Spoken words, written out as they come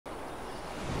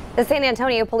The San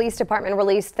Antonio Police Department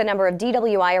released the number of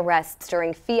DWI arrests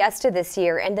during Fiesta this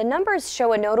year, and the numbers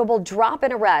show a notable drop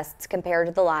in arrests compared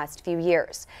to the last few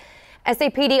years.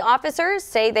 SAPD officers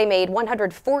say they made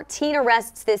 114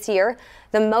 arrests this year,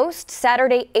 the most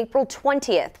Saturday, April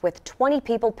 20th, with 20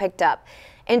 people picked up.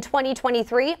 In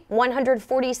 2023,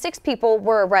 146 people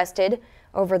were arrested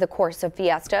over the course of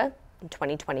Fiesta. In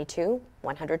 2022,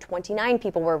 129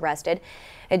 people were arrested.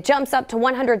 It jumps up to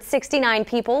 169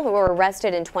 people who were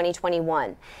arrested in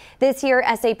 2021. This year,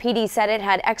 SAPD said it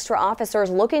had extra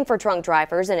officers looking for drunk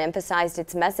drivers and emphasized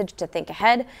its message to think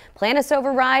ahead, plan a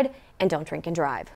sober ride, and don't drink and drive.